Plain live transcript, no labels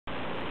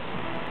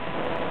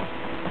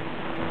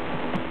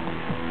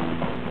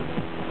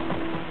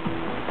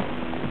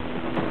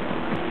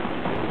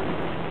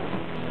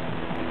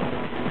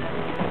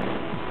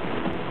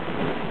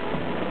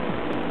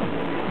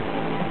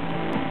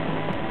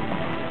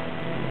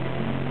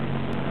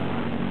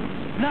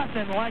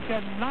Nothing like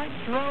a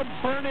nitro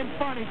burning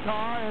funny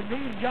car, and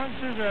these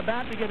youngsters are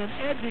about to get an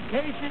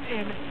education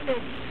in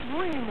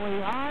extremely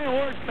high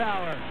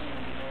horsepower.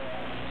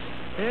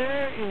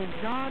 Here is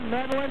John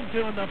Medlin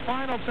doing the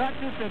final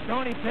touches to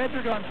Tony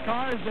Pedregon's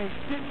car as they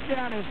cinch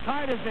down as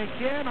tight as they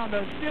can on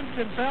those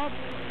Simpson belts,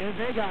 as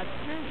they got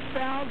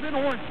 6,000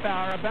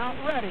 horsepower about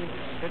ready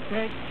to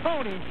take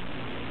Tony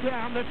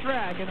down the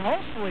track, and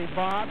hopefully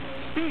Bob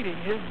beating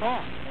his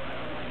boss.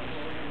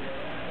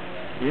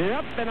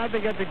 Yep, and I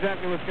think that's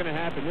exactly what's going to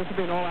happen. This will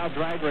be an all-out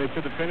drag race to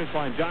the finish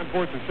line. John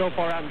Force is so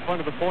far out in front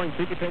of the points,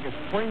 he could take a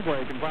spring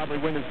break and probably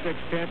win his 6th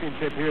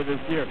championship here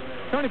this year.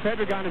 Tony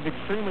Pedregon is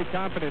extremely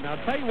confident. I'll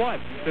tell you what,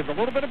 there's a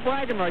little bit of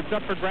bragging rights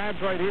up for grabs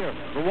right here.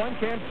 The one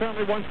camp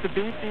certainly wants to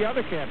beat the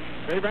other camp.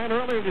 They ran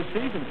earlier this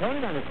season.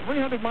 Tony ran a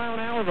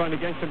 300-mile-an-hour run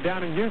against him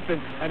down in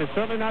Houston, and is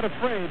certainly not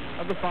afraid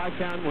of the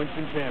 5-time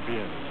Winston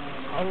champion.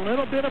 A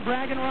little bit of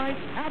bragging rights?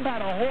 How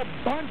about a whole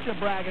bunch of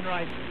bragging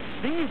rights?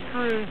 These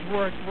crews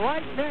work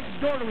right next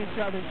door to each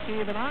other,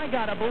 Steve, and I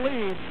got to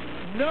believe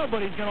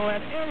nobody's going to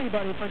let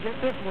anybody forget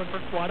this one for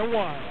quite a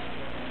while.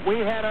 We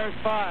had our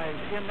spies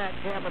in that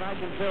camp, and I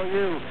can tell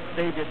you,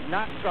 they did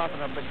not soften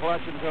up the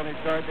clutch in Tony's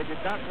car. They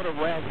did not put a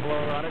rag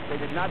blower on it.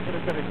 They did not put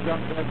a set of jump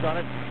tests on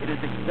it. It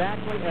is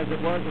exactly as it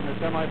was in the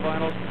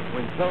semifinals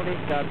when Tony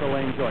got the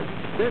lane choice.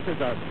 This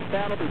is a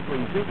battle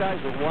between two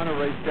guys that want to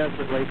race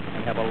desperately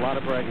and have a lot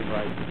of bragging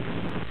rights.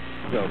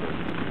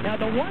 Now,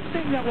 the one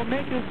thing that will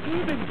make this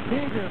even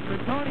bigger for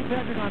Tony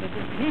Pedregon is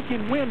if he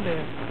can win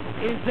this,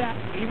 is that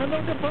even though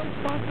they're both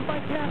sponsored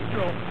by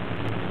Castrol,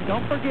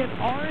 don't forget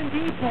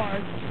R&D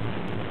parts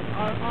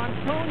are on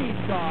Tony's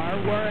car,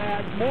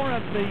 whereas more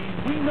of the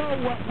we know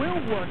what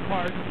will work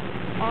parts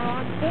are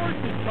on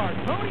Force's car.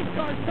 Tony's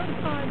car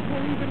sometimes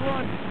will even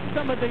run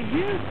some of the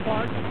used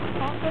parts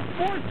off of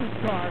Force's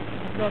car.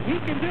 So if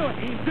he can do it,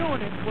 he's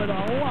doing it with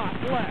a lot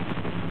less.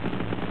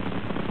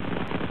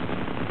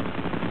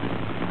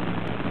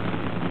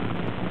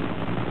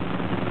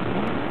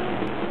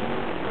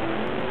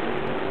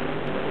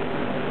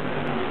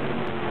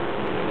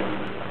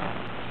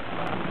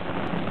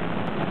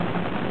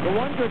 The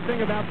one good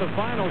thing about the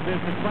finals is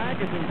the track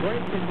is in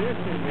great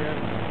condition here.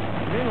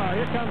 Meanwhile,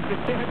 here comes the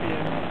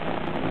champion.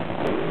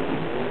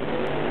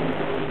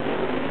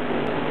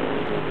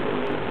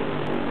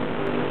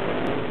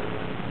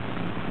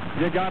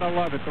 You gotta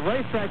love it. The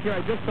racetrack here,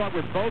 I just talked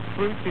with both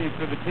crew chiefs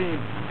for the team,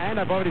 and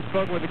I've already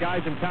spoken with the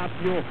guys in Top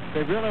Fuel.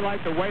 They really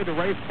like the way the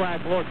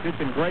racetrack looks.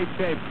 It's in great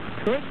shape.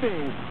 Could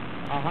be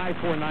a high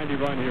 490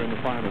 run here in the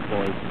finals,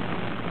 boys.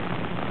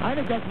 I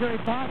think that's very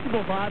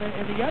possible, Bob.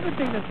 And the other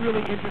thing that's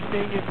really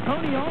interesting is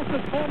Tony also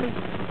told me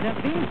that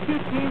these two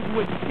teams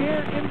would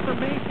share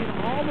information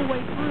all the way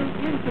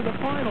through into the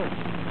finals.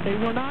 They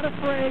were not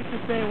afraid to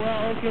say,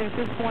 well, okay, at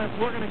this point,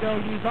 we're going to go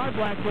use our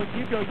black book,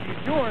 you go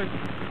use yours.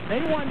 They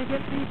wanted to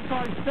get these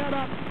cars set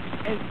up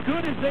as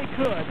good as they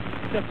could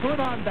to put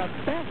on the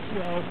best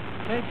show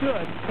they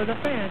could for the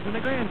fans in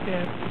the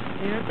grandstand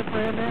here at the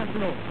Fram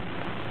National.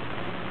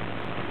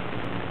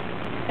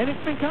 And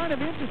it's been kind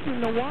of interesting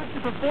to watch the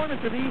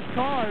performance of these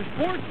cars.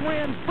 Force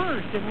ran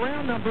first in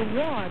round number 1,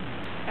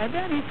 and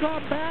then he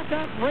called back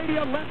up,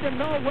 radio, let them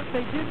know what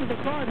they did to the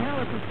car and how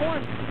it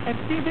performed. And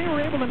Steve, they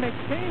were able to make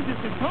changes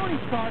to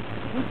Tony's car.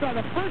 We saw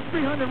the first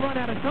 300 run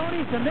out of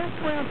Tony's. The next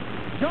round,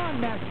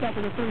 John matched up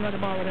with a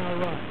 300-mile-an-hour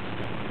run.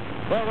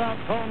 Well, Ralph,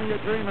 call me a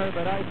dreamer,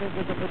 but I think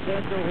there's a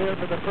potential here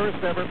for the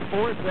first ever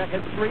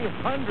 4-second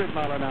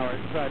 300-mile-an-hour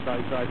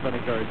side-by-side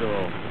funny car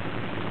duel.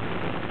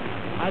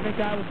 I think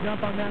I would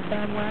jump on that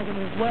bandwagon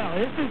as well.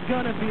 This is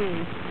going to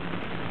be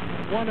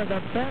one of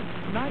the best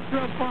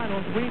nitro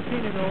finals we've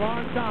seen in a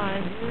long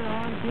time here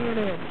on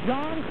TNN.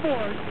 John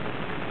Force,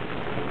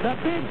 the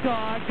big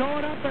dog,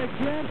 going up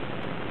against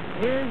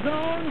his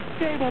own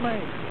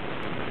stablemate.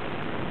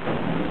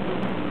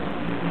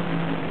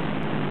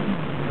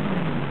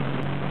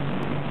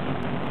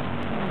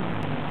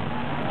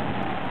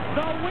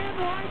 The win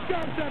right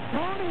goes to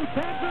Tony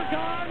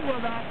Pedregon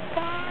with a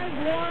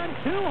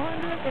 5-1,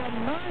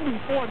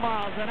 294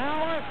 miles an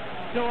hour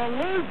to a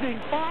losing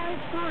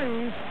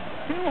 5-3,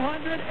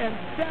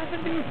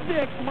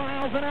 276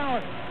 miles an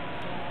hour.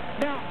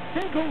 Now,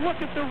 take a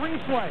look at the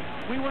replay.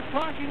 We were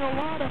talking a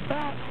lot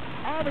about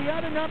all the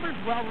other numbers.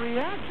 Well,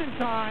 reaction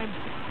time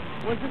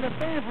was in the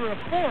favor of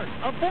Force.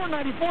 A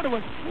 494 to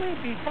a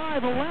sleepy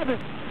 511.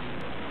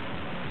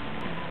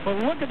 But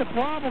look at the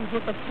problems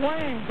with the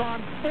flames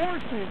on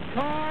Force's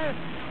car.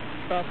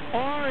 The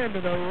far end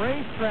of the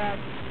racetrack.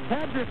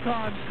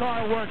 Pedregon's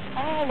car works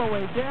all the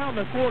way down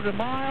the quarter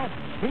mile.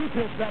 He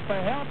picks up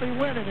a healthy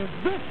win, and is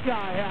this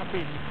guy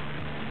happy?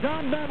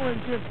 John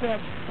Medlin just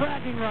said,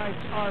 bragging rights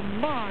are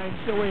mine,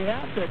 so we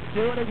have to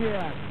do it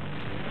again.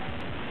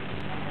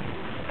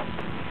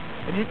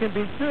 And you can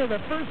be sure the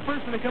first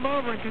person to come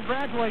over and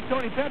congratulate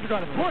Tony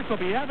Pedregon, of course, will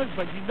be Evans,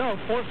 but you know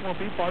Force won't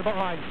be far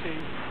behind,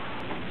 Steve.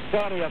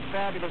 Tony, a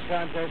fabulous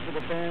contest for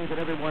the fans and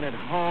everyone at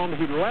home.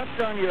 He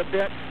left on you a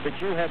bit, but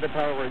you had the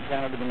power where he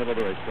counted in the middle of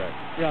the racetrack.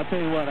 Yeah, I'll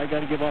tell you what, I got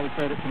to give all the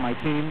credit to my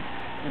team.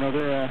 You know,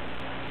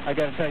 I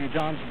got to tell you,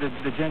 John's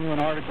the genuine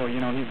article. You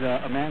know, he's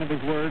a man of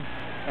his word,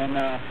 and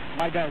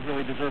my guys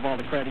really deserve all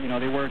the credit. You know,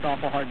 they worked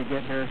awful hard to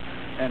get here,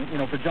 and you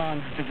know, for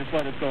John to just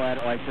let us go at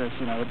it like this,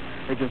 you know,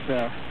 it just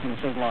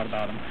says a lot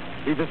about him.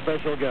 He's a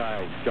special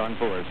guy, John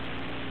Forrest.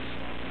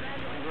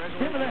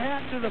 Tip of the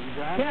hat to the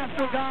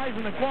Casper guys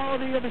and the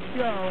quality of the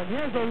show. And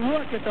here's a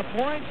look at the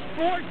point.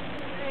 Sports,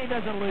 he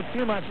doesn't lose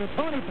too much. So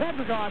Tony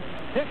Pedregon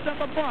picks up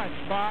a bunch,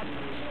 Bob.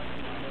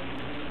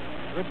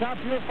 The Top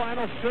Fuel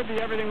final should be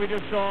everything we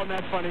just saw in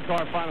that funny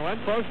car final. And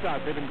Pro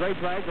Stock, they've been great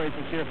drag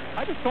races here.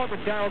 I just talked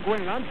with Darrell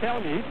Gwynn, and I'm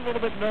telling you, he's a little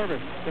bit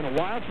nervous. It's been a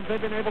while since they've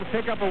been able to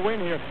pick up a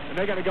win here, and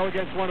they got to go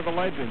against one of the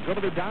legends.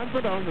 It'll be Don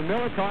Perdone, the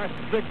Miller car,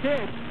 the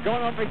kid,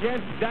 going up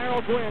against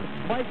Darrell Gwynn,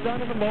 Mike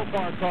Dunn in the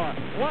Mopar car.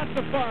 Lots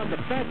of fun,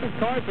 the fastest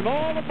cars in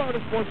all the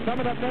motorsports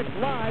coming up next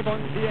live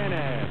on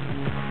TNA.